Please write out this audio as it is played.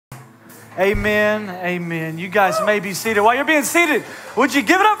Amen, amen. You guys may be seated. While you're being seated, would you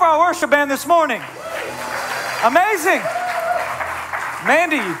give it up for our worship band this morning? Amazing.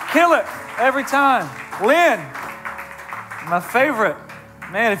 Mandy, you kill it every time. Lynn, my favorite.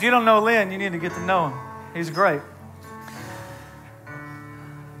 Man, if you don't know Lynn, you need to get to know him. He's great.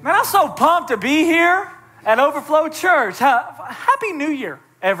 Man, I'm so pumped to be here at Overflow Church. Happy New Year,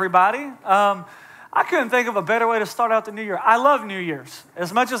 everybody. I couldn't think of a better way to start out the new year. I love New Year's.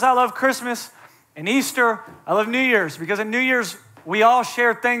 As much as I love Christmas and Easter, I love New Year's because at New Year's, we all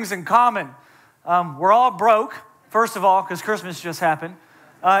share things in common. We're all broke, first of all, because Christmas just happened.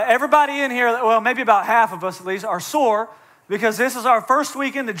 Everybody in here, well, maybe about half of us at least, are sore because this is our first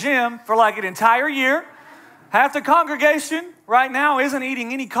week in the gym for like an entire year. Half the congregation right now isn't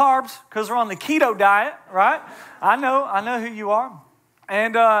eating any carbs because we're on the keto diet, right? I know who you are.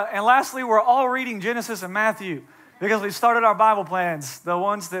 And lastly, we're all reading Genesis and Matthew because we started our Bible plans, the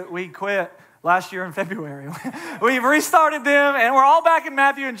ones that we quit last year in February. We've restarted them, and we're all back in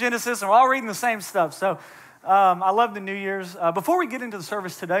Matthew and Genesis, and we're all reading the same stuff. So I love the New Year's. Before we get into the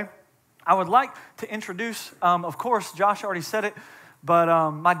service today, I would like to introduce, of course, Josh already said it, but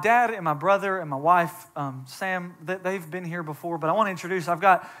my dad and my brother and my wife, Sam, they've been here before, but I want to introduce, I've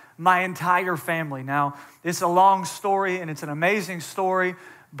got my entire family. Now, it's a long story, and it's an amazing story,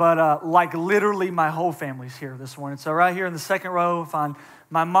 but like literally my whole family's here this morning. So right here in the second row, I find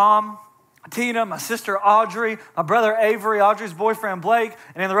my mom, Tina, my sister Audrey, my brother Avery, Audrey's boyfriend Blake,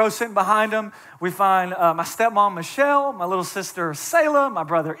 and in the row sitting behind them, we find my stepmom Michelle, my little sister Selah, my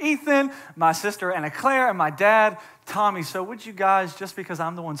brother Ethan, my sister Anna Claire, and my dad Tommy. So would you guys, just because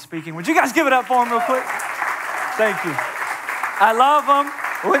I'm the one speaking, would you guys give it up for them real quick? Thank you. I love them.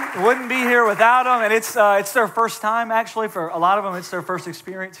 Wouldn't be here without them, and it's their first time, actually. For a lot of them, it's their first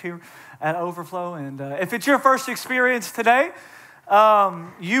experience here at Overflow, and if it's your first experience today,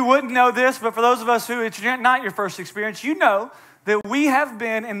 you wouldn't know this, but for those of us who it's not your first experience, you know that we have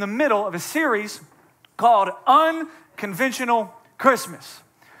been in the middle of a series called Unconventional Christmas.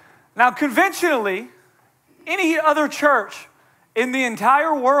 Now, conventionally, any other church in the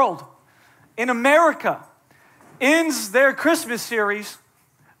entire world, in America, ends their Christmas series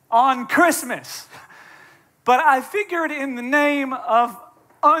on Christmas. But I figured in the name of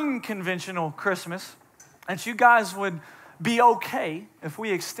Unconventional Christmas that you guys would be okay if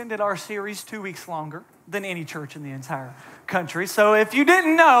we extended our series 2 weeks longer than any church in the entire country. So if you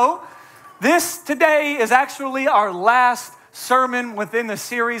didn't know, this today is actually our last sermon within the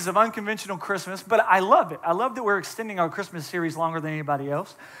series of Unconventional Christmas, but I love it. I love that we're extending our Christmas series longer than anybody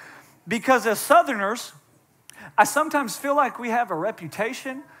else because as Southerners, I sometimes feel like we have a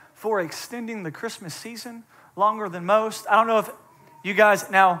reputation for extending the Christmas season longer than most. I don't know if you guys,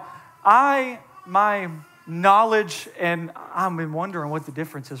 now, my knowledge, and I've been wondering what the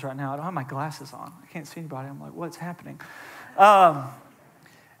difference is right now. I don't have my glasses on. I can't see anybody. I'm like, what's happening? My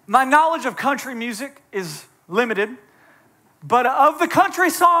knowledge of country music is limited, but of the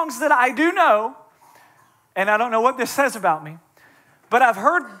country songs that I do know, and I don't know what this says about me, but I've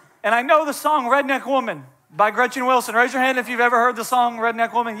heard, and I know the song Redneck Woman by Gretchen Wilson. Raise your hand if you've ever heard the song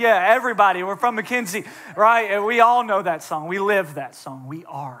Redneck Woman. Yeah, everybody. We're from McKenzie, right? And we all know that song. We live that song. We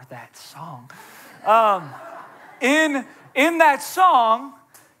are that song. In that song,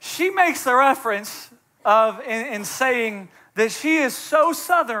 she makes the reference of in saying that she is so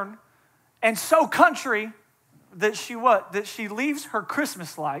Southern and so country that she leaves her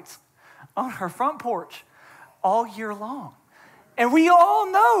Christmas lights on her front porch all year long. And we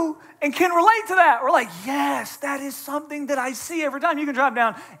all know and can relate to that. We're like, yes, that is something that I see every time. You can drive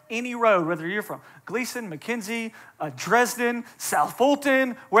down any road, whether you're from Gleason, McKenzie, Dresden, South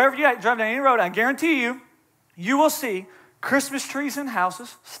Fulton, wherever you're at, drive down any road, I guarantee you will see Christmas trees in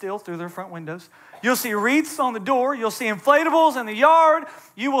houses still through their front windows. You'll see wreaths on the door. You'll see inflatables in the yard.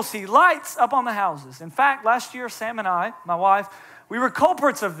 You will see lights up on the houses. In fact, last year, Sam and I, my wife, we were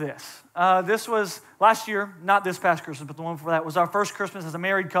culprits of this. This was last year, not this past Christmas, but the one before that, was our first Christmas as a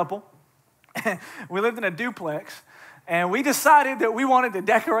married couple. We lived in a duplex, and we decided that we wanted to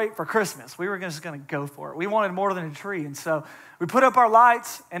decorate for Christmas. We were just going to go for it. We wanted more than a tree, and so we put up our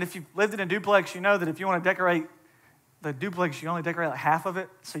lights, and if you've lived in a duplex, you know that if you want to decorate the duplex, you only decorate like half of it,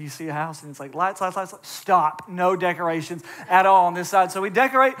 so you see a house, and it's like lights, lights, lights, lights. Stop. No decorations at all on this side. So we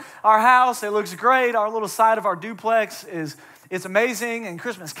decorate our house. It looks great. Our little side of our duplex it's amazing, and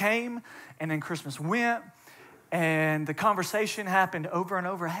Christmas came, and then Christmas went, and the conversation happened over and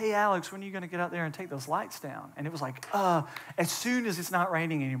over. Hey, Alex, when are you going to get out there and take those lights down? And it was like, as soon as it's not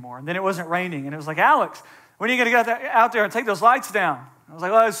raining anymore. And then it wasn't raining, and it was like, Alex, when are you going to get out there and take those lights down? I was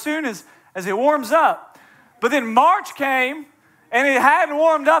like, well, as soon as it warms up. But then March came, And it hadn't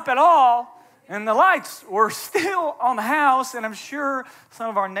warmed up at all. And the lights were still on the house. And I'm sure some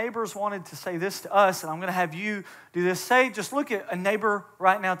of our neighbors wanted to say this to us. And I'm going to have you do this. Just look at a neighbor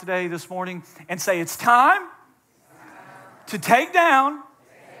right now today, this morning, and say, it's time to take down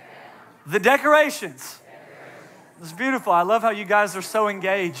the decorations. It's beautiful. I love how you guys are so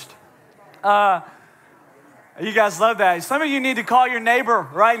engaged. You guys love that. Some of you need to call your neighbor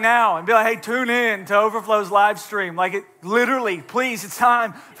right now and be like, hey, tune in to Overflow's live stream. Like it literally, please, it's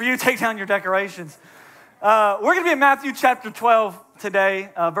time for you to take down your decorations. We're going to be in Matthew chapter 12 today,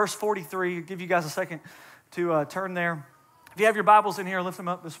 verse 43. I'll give you guys a second to turn there. If you have your Bibles in here, lift them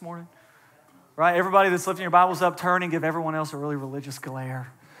up this morning. Right? Everybody that's lifting your Bibles up, turn and give everyone else a really religious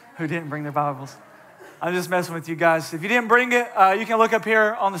glare who didn't bring their Bibles. I'm just messing with you guys. If you didn't bring it, you can look up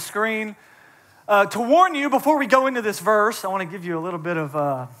here on the screen. To warn you, before we go into this verse, I want to give you a little bit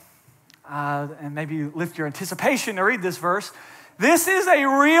of, and maybe lift your anticipation to read this verse. This is a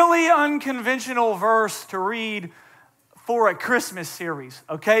really unconventional verse to read for a Christmas series,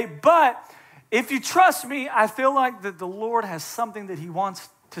 okay? But if you trust me, I feel like that the Lord has something that he wants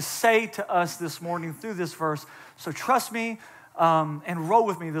to say to us this morning through this verse. So trust me and roll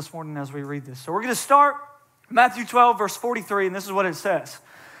with me this morning as we read this. So we're going to start Matthew 12, verse 43, and this is what it says.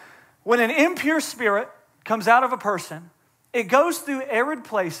 When an impure spirit comes out of a person, it goes through arid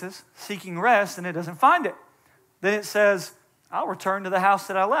places seeking rest, and it doesn't find it. Then it says, I'll return to the house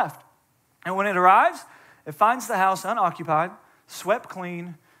that I left. And when it arrives, it finds the house unoccupied, swept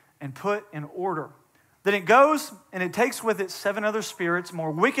clean, and put in order. Then it goes and it takes with it 7 other spirits more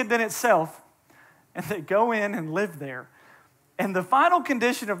wicked than itself, and they go in and live there. And the final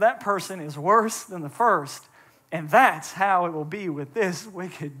condition of that person is worse than the first. And that's how it will be with this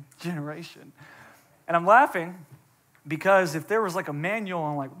wicked generation. And I'm laughing because if there was like a manual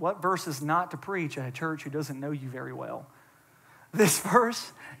on like what verses not to preach at a church who doesn't know you very well, this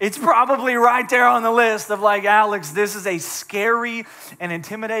verse, it's probably right there on the list of like, Alex, this is a scary and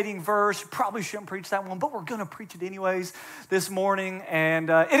intimidating verse. You probably shouldn't preach that one, but we're going to preach it anyways this morning. And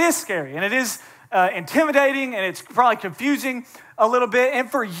it is scary and it is intimidating and it's probably confusing a little bit.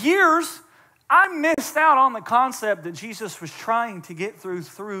 And for years, I missed out on the concept that Jesus was trying to get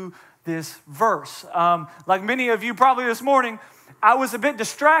through this verse. Like many of you probably this morning, I was a bit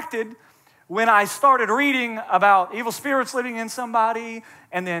distracted when I started reading about evil spirits living in somebody,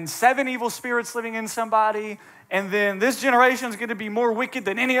 and then 7 evil spirits living in somebody, and then this generation is going to be more wicked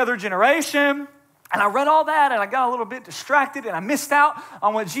than any other generation. And I read all that, and I got a little bit distracted, and I missed out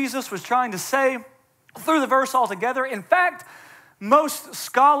on what Jesus was trying to say through the verse altogether. In fact, most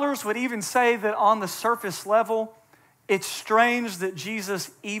scholars would even say that on the surface level, it's strange that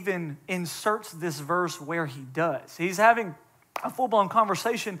Jesus even inserts this verse where he does. He's having a full-blown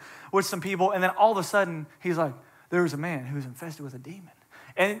conversation with some people, and then all of a sudden, he's like, there's a man who's infested with a demon.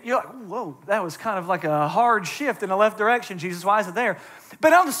 And you're like, whoa, that was kind of like a hard shift in the left direction. Jesus, why is it there?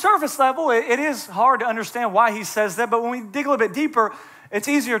 But on the surface level, it is hard to understand why he says that, but when we dig a little bit deeper, it's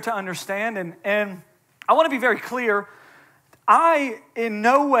easier to understand. And I want to be very clear. I, in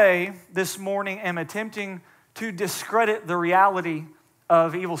no way this morning, am attempting to discredit the reality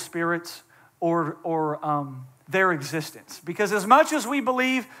of evil spirits or their existence. Because as much as we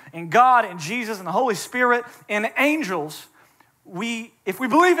believe in God and Jesus and the Holy Spirit and angels, if we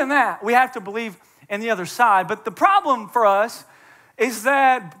believe in that, we have to believe in the other side. But the problem for us is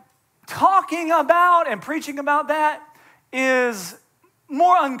that talking about and preaching about that is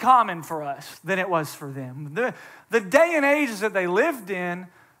more uncommon for us than it was for them. The day and age that they lived in,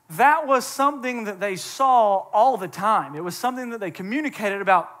 that was something that they saw all the time. It was something that they communicated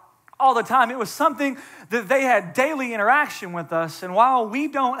about all the time. It was something that they had daily interaction with us. And while we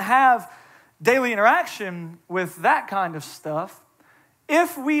don't have daily interaction with that kind of stuff,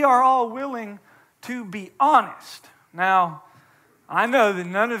 if we are all willing to be honest. Now, I know that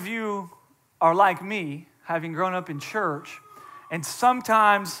none of you are like me, having grown up in church, and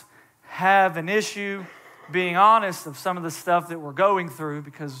sometimes have an issue being honest of some of the stuff that we're going through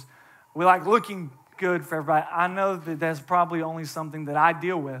because we like looking good for everybody. I know that that's probably only something that I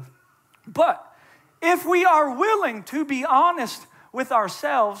deal with. But if we are willing to be honest with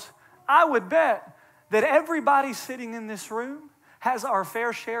ourselves, I would bet that everybody sitting in this room has our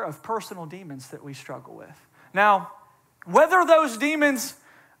fair share of personal demons that we struggle with. Now, whether those demons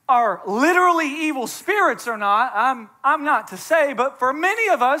are literally evil spirits or not, I'm not to say, but for many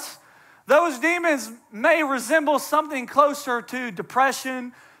of us, those demons may resemble something closer to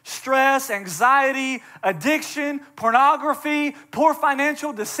depression, stress, anxiety, addiction, pornography, poor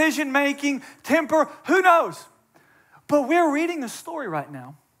financial decision-making, temper, who knows? But we're reading a story right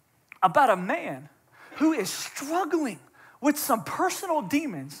now about a man who is struggling with some personal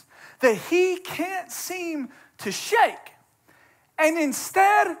demons that he can't seem to shake. And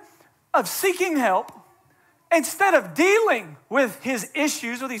instead of seeking help, instead of dealing with his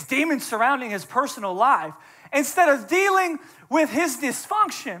issues, with these demons surrounding his personal life, instead of dealing with his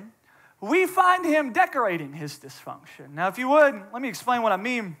dysfunction, we find him decorating his dysfunction. Now, if you would, let me explain what I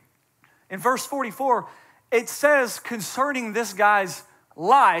mean. In verse 44, it says concerning this guy's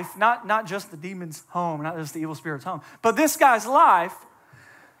life, not just the demon's home, not just the evil spirit's home, but this guy's life,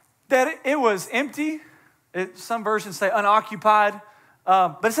 that it was empty. Some versions say unoccupied,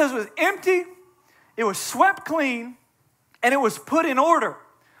 but it says it was empty, it was swept clean, and it was put in order.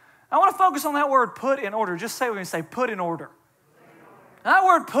 I want to focus on that word, put in order. Just say it when you say put in order. Now, that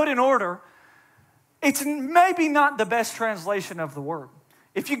word, put in order, it's maybe not the best translation of the word.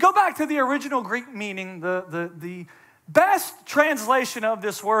 If you go back to the original Greek meaning, the best translation of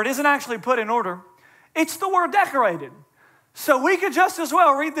this word isn't actually put in order. It's the word decorated. So we could just as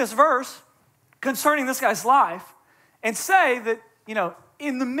well read this verse concerning this guy's life and say that,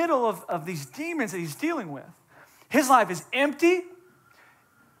 in the middle of these demons that he's dealing with, his life is empty,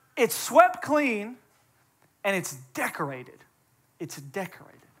 it's swept clean, and it's decorated. It's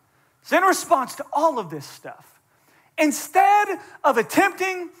decorated. So in response to all of this stuff, instead of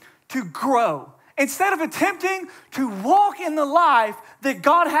attempting to grow, instead of attempting to walk in the life that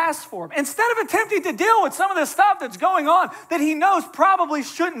God has for him, instead of attempting to deal with some of the stuff that's going on that he knows probably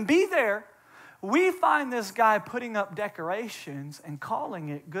shouldn't be there, we find this guy putting up decorations and calling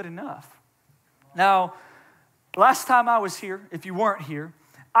it good enough. Now, last time I was here, if you weren't here,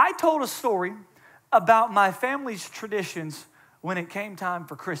 I told a story about my family's traditions when it came time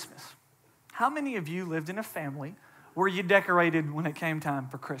for Christmas. How many of you lived in a family where you decorated when it came time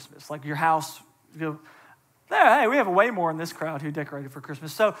for Christmas? Like your house, hey, we have way more in this crowd who decorated for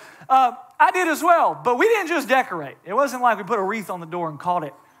Christmas. So I did as well, but we didn't just decorate. It wasn't like we put a wreath on the door and called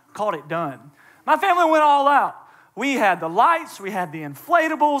it done. My family went all out. We had the lights, we had the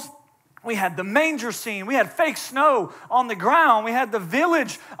inflatables, we had the manger scene, we had fake snow on the ground, we had the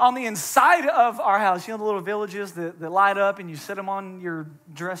village on the inside of our house. You know the little villages that light up and you set them on your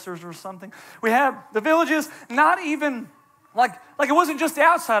dressers or something? We had the villages, not even like it wasn't just the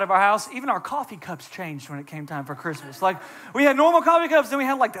outside of our house, even our coffee cups changed when it came time for Christmas. Like we had normal coffee cups, then we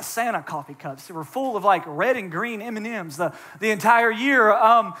had like the Santa coffee cups. They were full of like red and green M&Ms the entire year.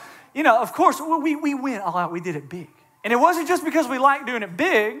 Of course, we went all out. We did it big. And it wasn't just because we liked doing it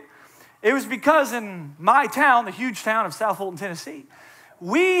big. It was because in my town, the huge town of South Fulton, Tennessee,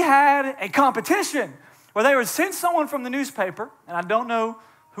 we had a competition where they would send someone from the newspaper, and I don't know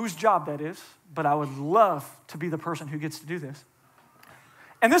whose job that is, but I would love to be the person who gets to do this.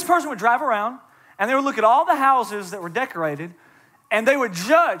 And this person would drive around, and they would look at all the houses that were decorated, and they would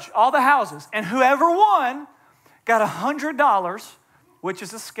judge all the houses. And whoever won got $100, which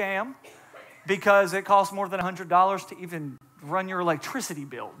is a scam because it costs more than $100 to even run your electricity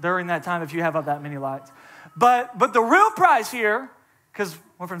bill during that time if you have up that many lights. But the real prize here, because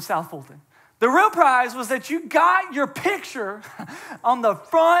we're from South Fulton, the real prize was that you got your picture on the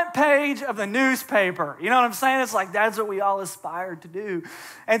front page of the newspaper. You know what I'm saying? It's like that's what we all aspired to do.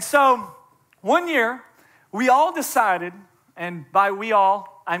 And so one year, we all decided, and by we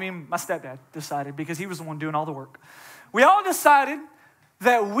all, I mean my stepdad decided because he was the one doing all the work. We all decided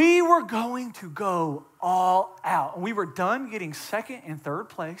that we were going to go all out. We were done getting second and third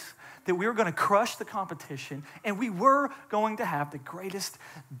place, that we were going to crush the competition, and we were going to have the greatest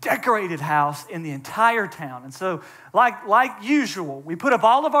decorated house in the entire town. And so, like usual, we put up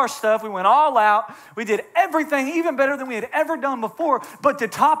all of our stuff, we went all out, we did everything even better than we had ever done before, but to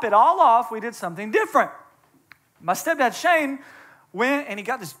top it all off, we did something different. My stepdad, Shane, went and he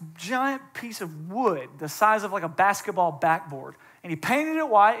got this giant piece of wood, the size of like a basketball backboard, and he painted it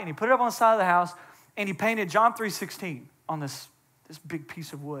white, and he put it up on the side of the house, and he painted John 3:16 on this big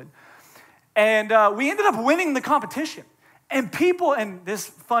piece of wood. And we ended up winning the competition. And people, and this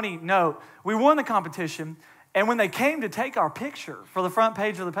funny note, we won the competition, and when they came to take our picture for the front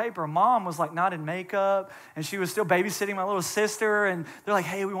page of the paper, Mom was like not in makeup, and she was still babysitting my little sister, and they're like,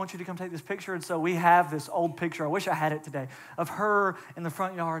 hey, we want you to come take this picture. And so we have this old picture, I wish I had it today, of her in the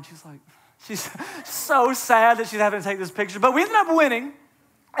front yard. She's so sad that she's having to take this picture. But we ended up winning,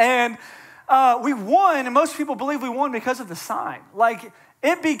 and we won, and most people believe we won because of the sign. Like,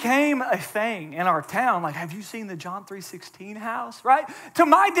 it became a thing in our town. Like, have you seen the John 3:16 house, right? To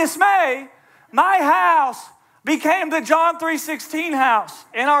my dismay, my house became the John 3:16 house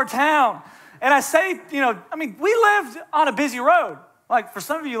in our town. And I say, we lived on a busy road. Like, for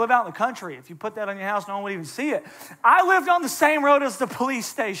some of you live out in the country. If you put that on your house, no one would even see it. I lived on the same road as the police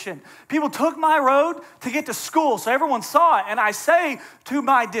station. People took my road to get to school, so everyone saw it. And I say to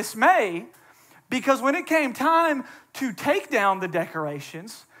my dismay, because when it came time to take down the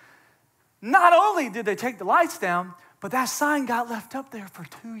decorations, not only did they take the lights down, but that sign got left up there for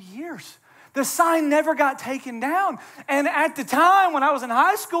 2 years. The sign never got taken down. And at the time when I was in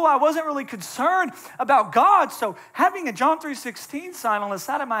high school, I wasn't really concerned about God. So having a John 3:16 sign on the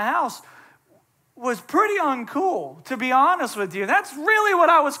side of my house was pretty uncool, to be honest with you. That's really what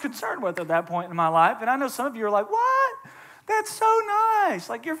I was concerned with at that point in my life. And I know some of you are like, what? That's so nice.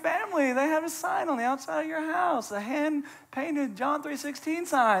 Like your family, they have a sign on the outside of your house, a hand-painted John 3:16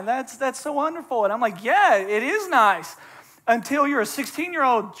 sign. That's so wonderful. And I'm like, yeah, it is nice. Until you're a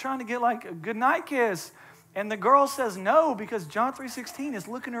 16-year-old trying to get like a goodnight kiss, and the girl says no because John 3:16 is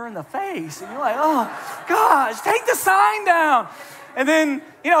looking her in the face. And you're like, oh, gosh, take the sign down. And then,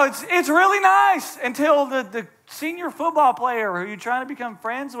 it's really nice until the senior football player who you're trying to become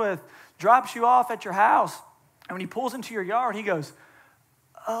friends with drops you off at your house. And when he pulls into your yard, he goes,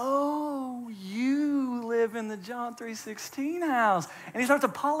 oh, you live in the John 3:16 house. And he starts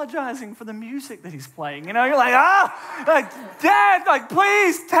apologizing for the music that he's playing. You're like, Dad,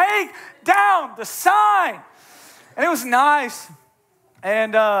 please take down the sign. And it was nice.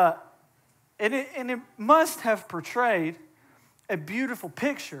 And it must have portrayed a beautiful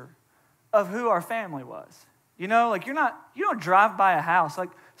picture of who our family was. You don't drive by a house. Like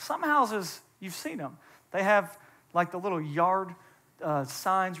some houses, you've seen them. They have like the little yard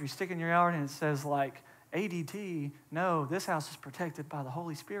signs where you stick in your yard and it says like ADT, no, this house is protected by the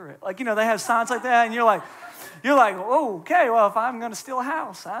Holy Spirit. Like, they have signs like that and you're like, oh, okay, well, if I'm going to steal a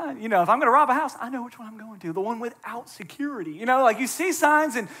house, if I'm going to rob a house, I know which one I'm going to, the one without security. You see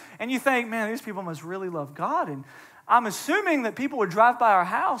signs and you think, man, these people must really love God. And I'm assuming that people would drive by our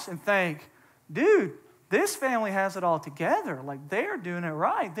house and think, dude, this family has it all together. Like they're doing it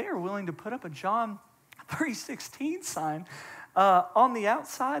right. They are willing to put up a John 3:16 sign on the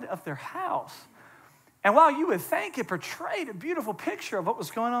outside of their house. And while you would think it portrayed a beautiful picture of what was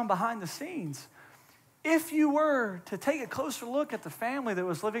going on behind the scenes, if you were to take a closer look at the family that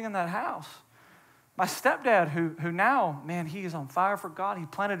was living in that house, my stepdad, who now, man, he is on fire for God. He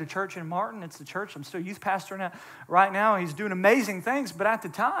planted a church in Martin. It's the church I'm still youth pastor in right now. He's doing amazing things. But at the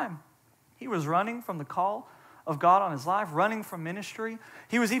time, he was running from the call of God on his life, running from ministry.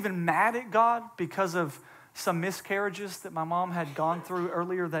 He was even mad at God because of some miscarriages that my mom had gone through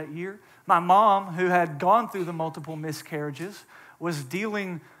earlier that year. My mom, who had gone through the multiple miscarriages, was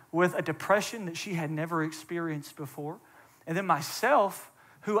dealing with a depression that she had never experienced before. And then myself,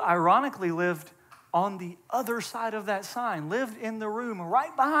 who ironically lived on the other side of that sign, lived in the room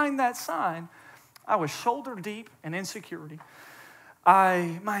right behind that sign, I was shoulder deep in insecurity.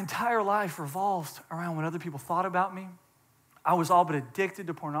 My entire life revolved around what other people thought about me. I was all but addicted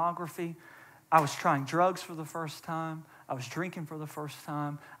to pornography. I was trying drugs for the first time. I was drinking for the first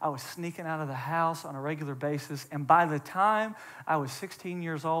time. I was sneaking out of the house on a regular basis. And by the time I was 16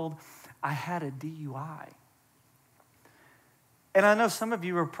 years old, I had a DUI. And I know some of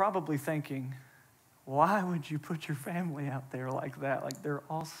you are probably thinking, why would you put your family out there like that? Like they're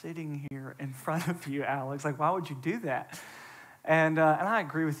all sitting here in front of you, Alex. Like, why would you do that? And I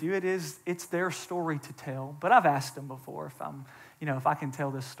agree with you. It's their story to tell. But I've asked them before if I can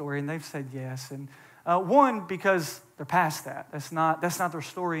tell this story, and they've said yes. And one, because they're past that. That's not their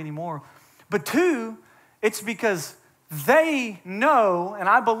story anymore. But two, it's because they know, and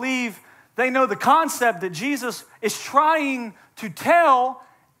I believe they know the concept that Jesus is trying to tell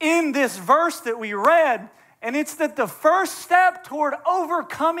in this verse that we read. And it's that the first step toward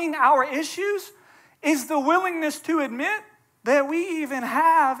overcoming our issues is the willingness to admit that we even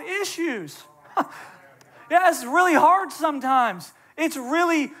have issues. Yeah, it's really hard sometimes. It's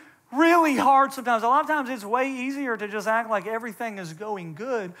really, really hard sometimes. A lot of times it's way easier to just act like everything is going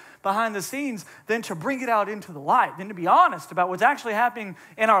good behind the scenes than to bring it out into the light, than to be honest about what's actually happening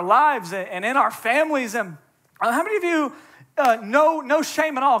in our lives and in our families. And how many of you, no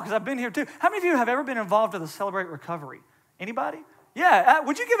shame at all, because I've been here too. How many of you have ever been involved with a Celebrate Recovery? Anybody? Yeah,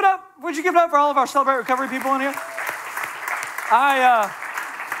 would you give it up? Would you give it up for all of our Celebrate Recovery people in here?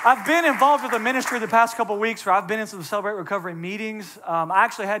 I've been involved with a ministry the past couple of weeks where I've been in some Celebrate Recovery meetings. I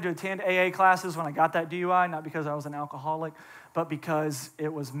actually had to attend AA classes when I got that DUI, not because I was an alcoholic, but because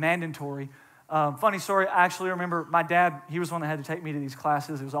it was mandatory. Funny story, I actually remember my dad, he was the one that had to take me to these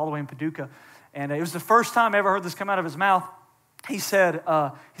classes. It was all the way in Paducah. And it was the first time I ever heard this come out of his mouth. He said,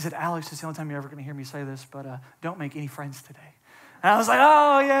 Alex, it's the only time you're ever going to hear me say this, but don't make any friends today. And I was like,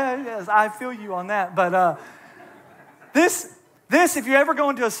 oh, yeah, yes, I feel you on that. But this This, if you ever go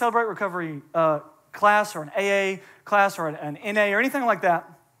into a Celebrate Recovery class or an AA class or an NA or anything like that,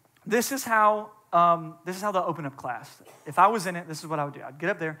 this is how they'll open up class. If I was in it, this is what I would do. I'd get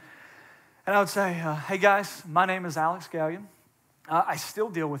up there and I would say, hey guys, my name is Alex Gallien. I still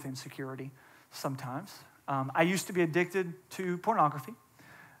deal with insecurity sometimes. I used to be addicted to pornography.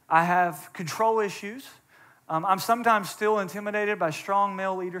 I have control issues. I'm sometimes still intimidated by strong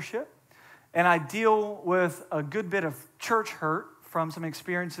male leadership. And I deal with a good bit of church hurt from some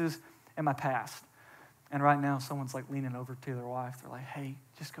experiences in my past. And right now, someone's like leaning over to their wife. They're like, hey,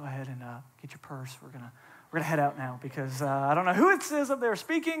 just go ahead and get your purse. We're gonna head out now because I don't know who it is up there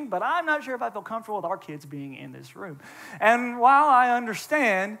speaking, but I'm not sure if I feel comfortable with our kids being in this room. And while I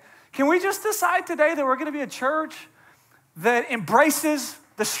understand, can we just decide today that we're going to be a church that embraces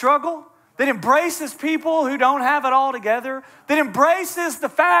the struggle, that embraces people who don't have it all together, that embraces the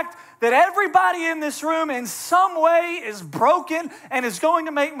fact that everybody in this room in some way is broken and is going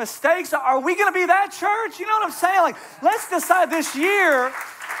to make mistakes? Are we going to be that church? You know what I'm saying? Like, let's decide this year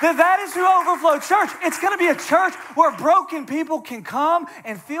that is who Overflow Church. It's going to be a church where broken people can come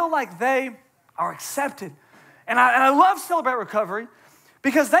and feel like they are accepted. And I love Celebrate Recovery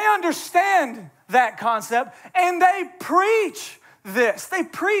because they understand that concept and they preach this. They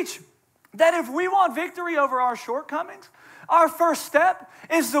preach that if we want victory over our shortcomings, our first step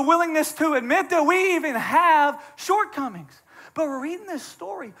is the willingness to admit that we even have shortcomings. But we're reading this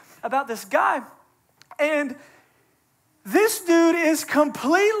story about this guy, and this dude is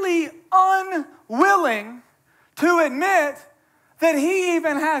completely unwilling to admit that he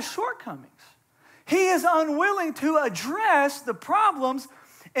even has shortcomings. He is unwilling to address the problems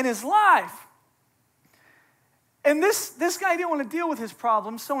in his life. And this guy didn't want to deal with his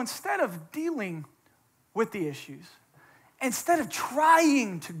problems, so instead of dealing with the issues, instead of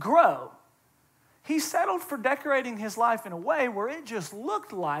trying to grow, he settled for decorating his life in a way where it just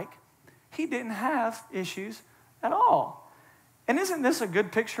looked like he didn't have issues at all. And isn't this a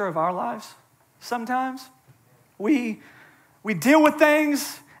good picture of our lives? Sometimes we deal with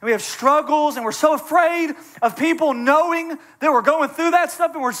things and we have struggles and we're so afraid of people knowing that we're going through that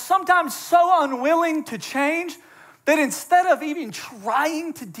stuff, and we're sometimes so unwilling to change that instead of even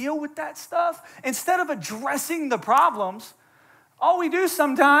trying to deal with that stuff, instead of addressing the problems, all we do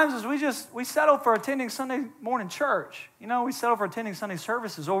sometimes is we settle for attending Sunday morning church. You know, we settle for attending Sunday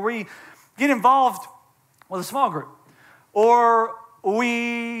services, or we get involved with a small group, or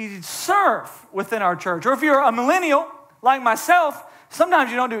we serve within our church. Or if you're a millennial like myself,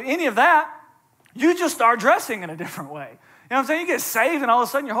 sometimes you don't do any of that. You just start dressing in a different way. You know what I'm saying? You get saved and all of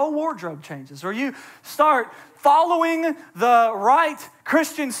a sudden your whole wardrobe changes. Or you start following the right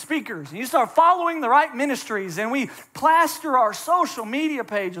Christian speakers, and you start following the right ministries, and we plaster our social media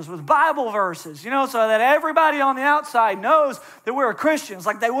pages with Bible verses, you know, so that everybody on the outside knows that we're Christians.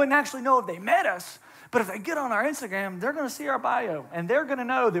 Like, they wouldn't actually know if they met us, but if they get on our Instagram, they're going to see our bio, and they're going to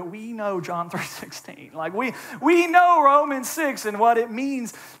know that we know John 3:16. Like, we know Romans 6 and what it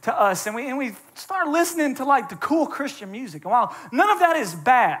means to us, and we start listening to like the cool Christian music. And while none of that is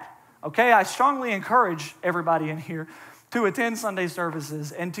bad, okay, I strongly encourage everybody in here to attend Sunday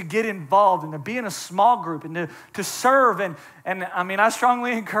services and to get involved and to be in a small group and to serve. And I mean, I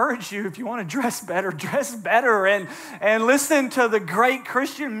strongly encourage you, if you want to dress better and listen to the great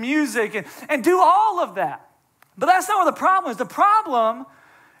Christian music and do all of that. But that's not what the problem is. The problem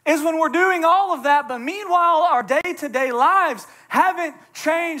is when we're doing all of that, but meanwhile, our day-to-day lives haven't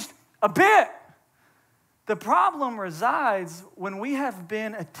changed a bit. The problem resides when we have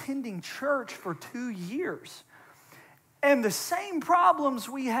been attending church for 2 years, and the same problems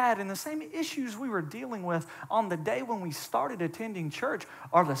we had and the same issues we were dealing with on the day when we started attending church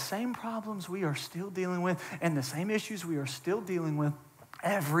are the same problems we are still dealing with and the same issues we are still dealing with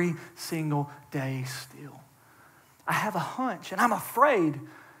every single day still. I have a hunch, and I'm afraid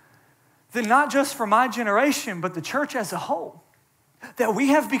that not just for my generation, but the church as a whole, that we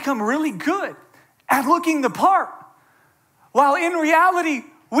have become really good at looking the part, while in reality,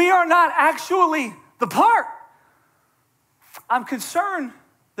 we are not actually the part. I'm concerned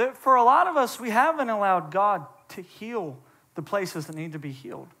that for a lot of us, we haven't allowed God to heal the places that need to be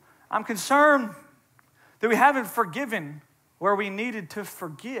healed. I'm concerned that we haven't forgiven where we needed to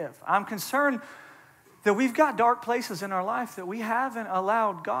forgive. I'm concerned that we've got dark places in our life that we haven't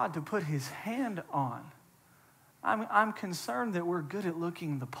allowed God to put his hand on. I'm concerned that we're good at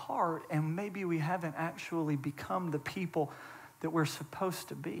looking the part, and maybe we haven't actually become the people that we're supposed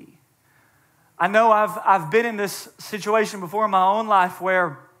to be. I know I've been in this situation before in my own life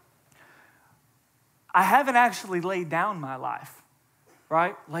where I haven't actually laid down my life.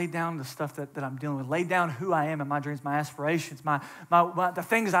 right? Lay down the stuff that I'm dealing with. Lay down who I am and my dreams, my aspirations, the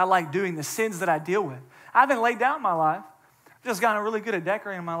things I like doing, the sins that I deal with. I haven't laid down my life. I've just gotten really good at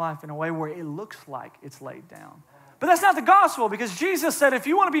decorating my life in a way where it looks like it's laid down. But that's not the gospel, because Jesus said, if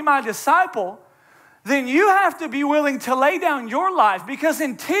you want to be my disciple, then you have to be willing to lay down your life, because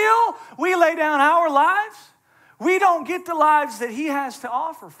until we lay down our lives, we don't get the lives that he has to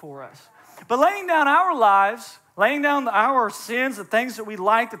offer for us. But laying down our lives, laying down our sins, the things that we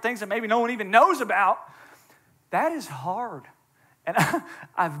like, the things that maybe no one even knows about, that is hard. And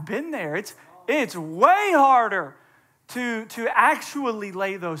I've been there. It's way harder to actually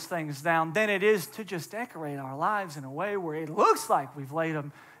lay those things down than it is to just decorate our lives in a way where it looks like we've laid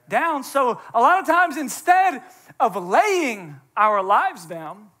them down. So a lot of times, instead of laying our lives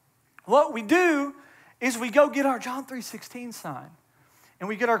down, what we do is we go get our John 3:16 sign, and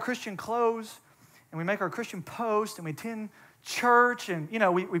we get our Christian clothes, and we make our Christian post, and we attend church, and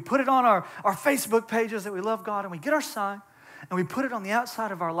we put it on our Facebook pages that we love God, and we get our sign, and we put it on the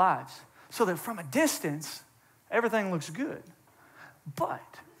outside of our lives so that from a distance, everything looks good.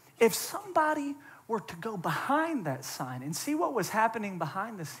 But if somebody were to go behind that sign and see what was happening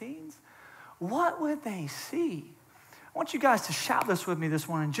behind the scenes, what would they see? I want you guys to shout this with me this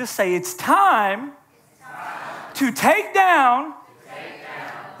morning and just say, it's time to take down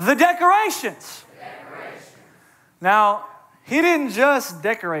the decorations. Now, he didn't just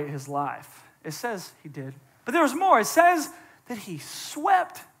decorate his life. It says he did. But there was more. It says that he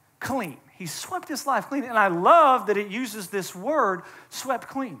swept clean. He swept his life clean. And I love that it uses this word, swept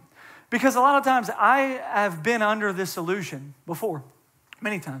clean. Because a lot of times I have been under this illusion before,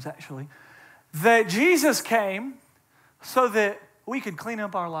 many times actually, that Jesus came so that we could clean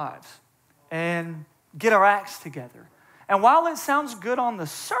up our lives and get our acts together. And while it sounds good on the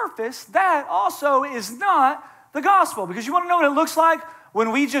surface, that also is not the gospel. Because you want to know what it looks like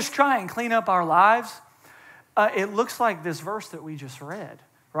when we just try and clean up our lives? It looks like this verse that we just read,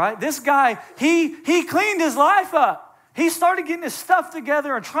 right? This guy, he cleaned his life up. He started getting his stuff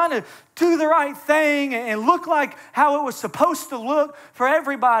together and trying to do the right thing and look like how it was supposed to look for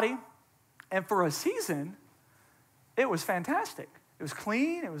everybody. And for a season, it was fantastic. It was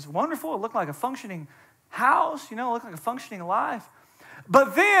clean. It was wonderful. It looked like a functioning house, it looked like a functioning life.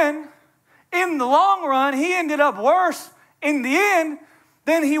 But then, in the long run, he ended up worse in the end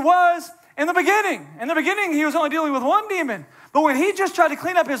than he was in the beginning. In the beginning, he was only dealing with one demon. But when he just tried to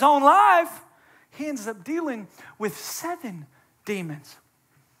clean up his own life, he ends up dealing with 7 demons.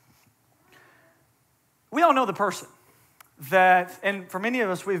 We all know the person that, and for many of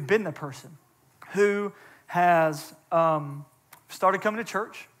us, we've been the person who has started coming to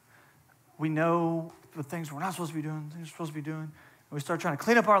church. We know the things we're not supposed to be doing, things we're supposed to be doing. And we start trying to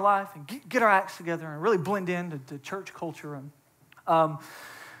clean up our life and get our acts together and really blend into church culture. And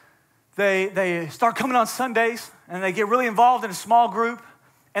they start coming on Sundays, and they get really involved in a small group,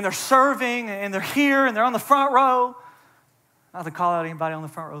 and they're serving, and they're here, and they're on the front row. Not to call out anybody on the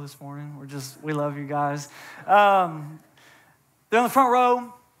front row this morning. We love you guys. They're on the front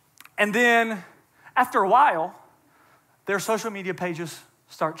row, and then after a while, their social media pages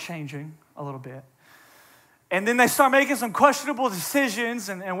start changing a little bit. And then they start making some questionable decisions,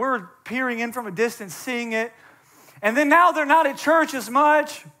 and we're peering in from a distance, seeing it. And then now they're not at church as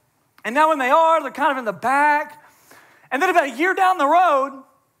much. And now when they are, they're kind of in the back. And then about a year down the road,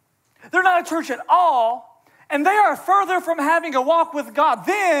 they're not at church at all. And they are further from having a walk with God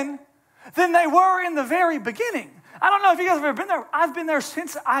then than they were in the very beginning. I don't know if you guys have ever been there. I've been there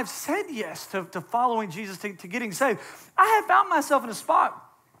since I've said yes to following Jesus, to getting saved. I have found myself in a spot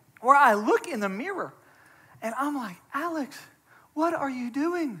where I look in the mirror and I'm like, Alex, what are you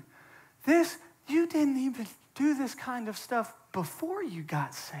doing? You didn't even do this kind of stuff before you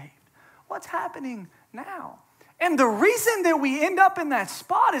got saved. What's happening now? And the reason that we end up in that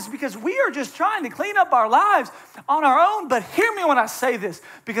spot is because we are just trying to clean up our lives on our own. But hear me when I say this,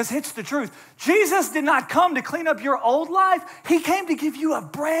 because it's the truth. Jesus did not come to clean up your old life. He came to give you a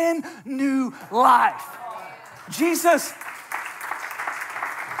brand new life. Jesus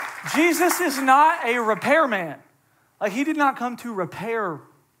is not a repairman. Like, he did not come to repair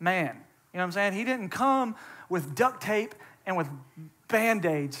man. You know what I'm saying? He didn't come with duct tape and with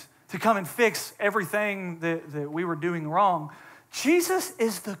Band-Aids to come and fix everything that we were doing wrong. Jesus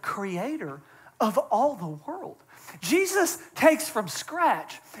is the creator of all the world. Jesus takes from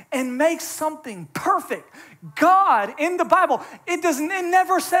scratch and makes something perfect. God, in the Bible, it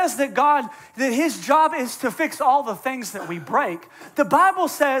never says that his job is to fix all the things that we break. The Bible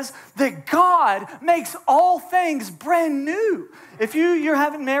says that God makes all things brand new. If you're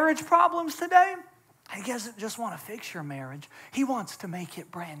having marriage problems today, He doesn't just want to fix your marriage. He wants to make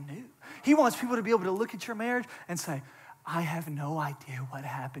it brand new. He wants people to be able to look at your marriage and say, I have no idea what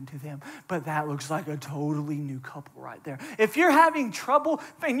happened to them, but that looks like a totally new couple right there. If you're having trouble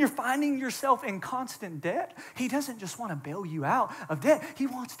and you're finding yourself in constant debt, he doesn't just want to bail you out of debt. He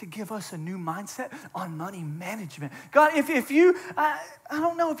wants to give us a new mindset on money management. God, if you, I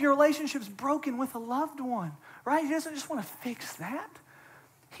don't know if your relationship's broken with a loved one, right? He doesn't just want to fix that.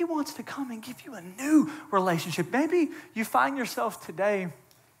 He wants to come and give you a new relationship. Maybe you find yourself today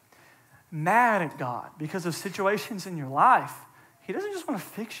mad at God because of situations in your life. He doesn't just want to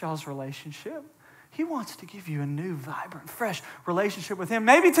fix y'all's relationship. He wants to give you a new, vibrant, fresh relationship with him.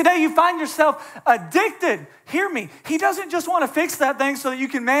 Maybe today you find yourself addicted. Hear me. He doesn't just want to fix that thing so that you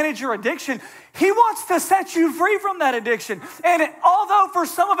can manage your addiction. He wants to set you free from that addiction. And although for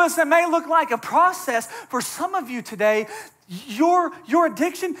some of us it may look like a process, for some of you today, your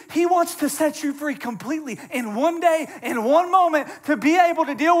addiction, he wants to set you free completely in one day, in one moment, to be able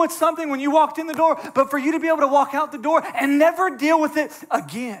to deal with something when you walked in the door, but for you to be able to walk out the door and never deal with it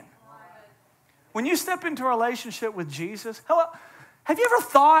again. When you step into a relationship with Jesus, have you ever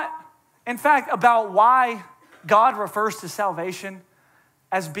thought, in fact, about why God refers to salvation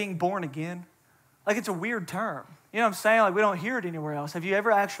as being born again? Like, it's a weird term. You know what I'm saying? Like, we don't hear it anywhere else. Have you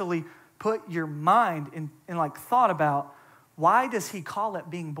ever actually put your mind in like thought about why does he call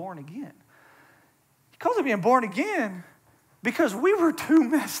it being born again? He calls it being born again because we were too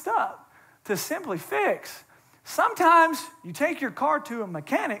messed up to simply fix. Sometimes you take your car to a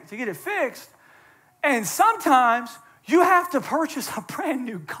mechanic to get it fixed, and sometimes you have to purchase a brand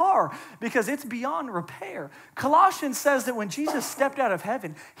new car because it's beyond repair. Colossians says that when Jesus stepped out of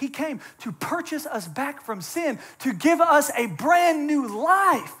heaven, he came to purchase us back from sin, to give us a brand new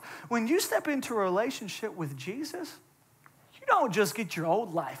life. When you step into a relationship with Jesus, you don't just get your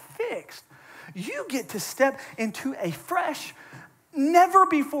old life fixed. You get to step into a fresh, never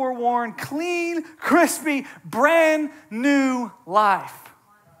before worn, clean, crispy, brand new life.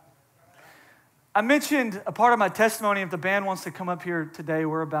 I mentioned a part of my testimony. If the band wants to come up here today,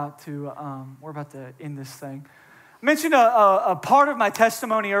 we're about to end this thing. I mentioned a part of my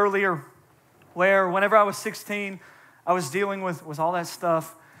testimony earlier where whenever I was 16, I was dealing with all that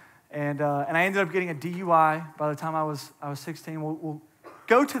stuff. And I ended up getting a DUI by the time I was 16. We'll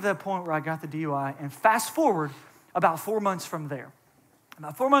go to the point where I got the DUI and fast forward about 4 months from there.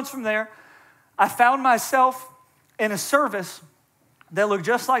 About 4 months from there, I found myself in a service that looked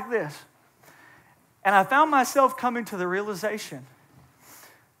just like this. And I found myself coming to the realization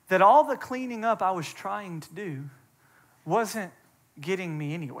that all the cleaning up I was trying to do wasn't getting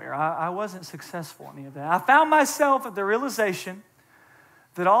me anywhere. I wasn't successful in any of that. I found myself at the realization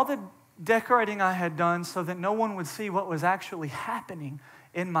that all the decorating I had done so that no one would see what was actually happening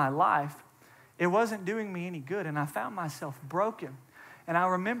in my life, it wasn't doing me any good. And I found myself broken. And I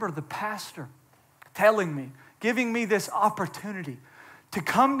remember the pastor telling me, giving me this opportunity to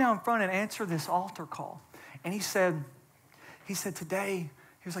come down front and answer this altar call. And he said today,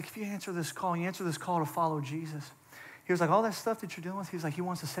 he was like, if you answer this call, you answer this call to follow Jesus. He was like, all that stuff that you're dealing with, he was like, he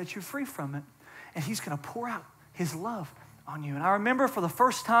wants to set you free from it. And he's going to pour out his love on you. And I remember for the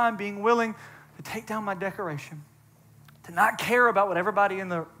first time being willing to take down my decoration, to not care about what everybody in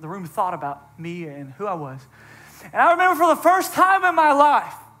the room thought about me and who I was. And I remember for the first time in my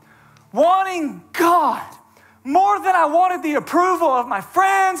life, wanting God more than I wanted the approval of my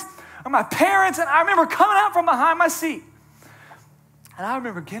friends or my parents. And I remember coming out from behind my seat. And I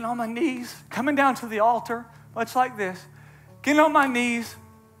remember getting on my knees, coming down to the altar, much like this, getting on my knees,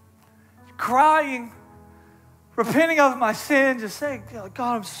 crying, repenting of my sins, just saying,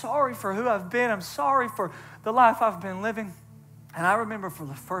 God, I'm sorry for who I've been. I'm sorry for the life I've been living. And I remember for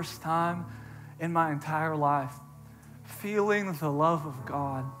the first time in my entire life, feeling the love of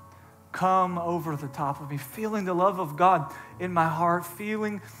God come over the top of me, feeling the love of God in my heart,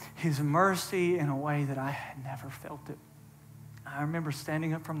 feeling his mercy in a way that I had never felt it. I remember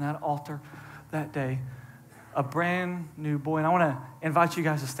standing up from that altar that day, a brand new boy. And I want to invite you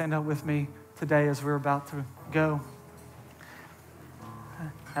guys to stand up with me today as we're about to go.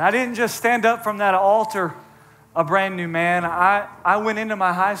 And I didn't just stand up from that altar a brand new man. I went into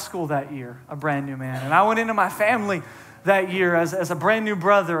my high school that year a brand new man. And I went into my family that year as a brand new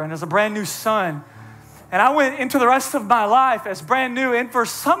brother and as a brand new son. And I went into the rest of my life as brand new. And for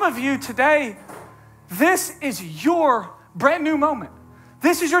some of you today, this is your brand new moment.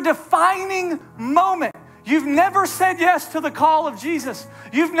 This is your defining moment. You've never said yes to the call of Jesus.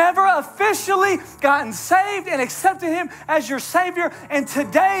 You've never officially gotten saved and accepted him as your Savior. And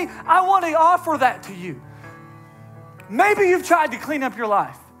today, I want to offer that to you. Maybe you've tried to clean up your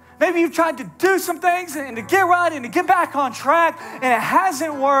life. Maybe you've tried to do some things and to get right and to get back on track, and it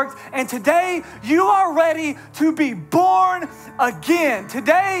hasn't worked. And today, you are ready to be born again.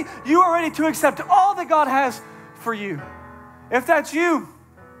 Today, you are ready to accept all that God has for you. If that's you,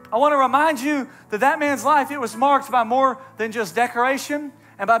 I want to remind you that that man's life, it was marked by more than just decoration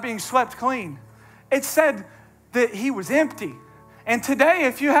and by being swept clean. It said that he was empty. And today,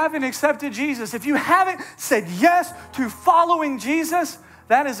 if you haven't accepted Jesus, if you haven't said yes to following Jesus,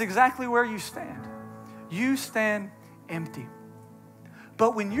 that is exactly where you stand. You stand empty.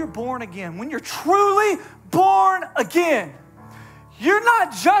 But when you're born again, when you're truly born again, you're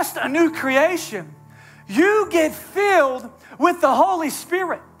not just a new creation. You get filled with the Holy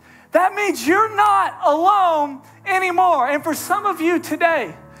Spirit. That means you're not alone anymore. And for some of you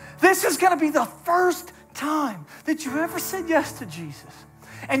today, this is going to be the first time that you ever said yes to Jesus.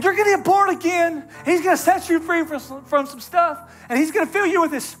 And you're going to get born again. He's going to set you free from some stuff. And he's going to fill you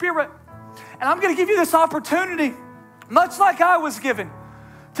with his Spirit. And I'm going to give you this opportunity, much like I was given,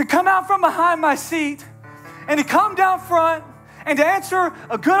 to come out from behind my seat and to come down front and to answer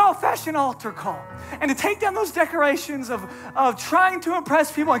a good old-fashioned altar call and to take down those decorations of trying to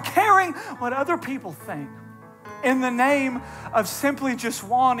impress people and caring what other people think in the name of simply just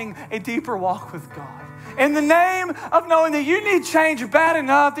wanting a deeper walk with God. In the name of knowing that you need change bad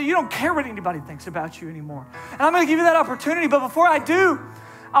enough that you don't care what anybody thinks about you anymore. And I'm going to give you that opportunity. But before I do,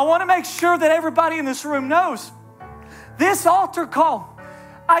 I want to make sure that everybody in this room knows this altar call,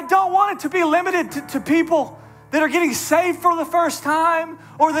 I don't want it to be limited to people that are getting saved for the first time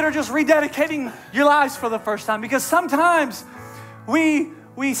or that are just rededicating your lives for the first time. Because sometimes we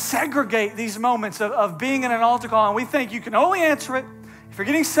segregate these moments of being in an altar call, and we think you can only answer it if you're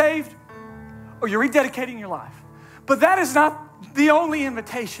getting saved or you're rededicating your life. But that is not the only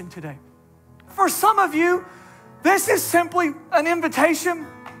invitation today. For some of you, this is simply an invitation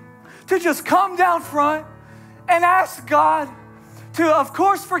to just come down front and ask God to, of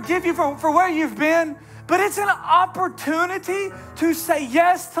course, forgive you for where you've been, but it's an opportunity to say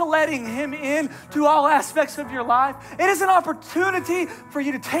yes to letting him in to all aspects of your life. It is an opportunity for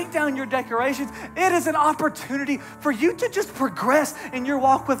you to take down your decorations. It is an opportunity for you to just progress in your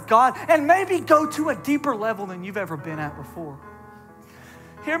walk with God and maybe go to a deeper level than you've ever been at before.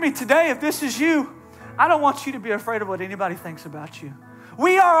 Hear me today, if this is you, I don't want you to be afraid of what anybody thinks about you.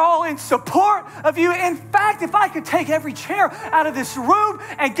 We are all in support of you. In fact, if I could take every chair out of this room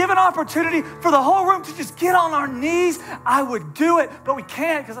and give an opportunity for the whole room to just get on our knees, I would do it. But we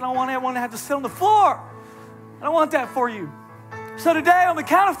can't because I don't want everyone to have to sit on the floor. I don't want that for you. So today, on the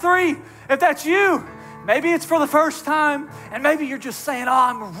count of 3, if that's you, maybe it's for the first time, and maybe you're just saying, oh,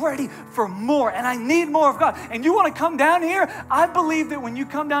 I'm ready for more, and I need more of God. And you want to come down here, I believe that when you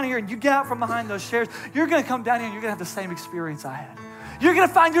come down here and you get out from behind those chairs, you're going to come down here and you're going to have the same experience I had. You're going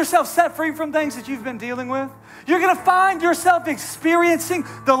to find yourself set free from things that you've been dealing with. You're going to find yourself experiencing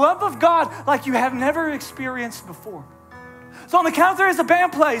the love of God like you have never experienced before. So on the count of 3 as the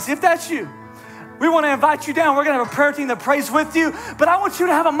band plays, if that's you, we want to invite you down. We're going to have a prayer team that prays with you. But I want you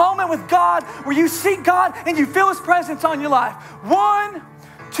to have a moment with God where you seek God and you feel his presence on your life. 1,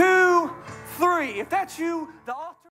 2, 3. If that's you, the altar.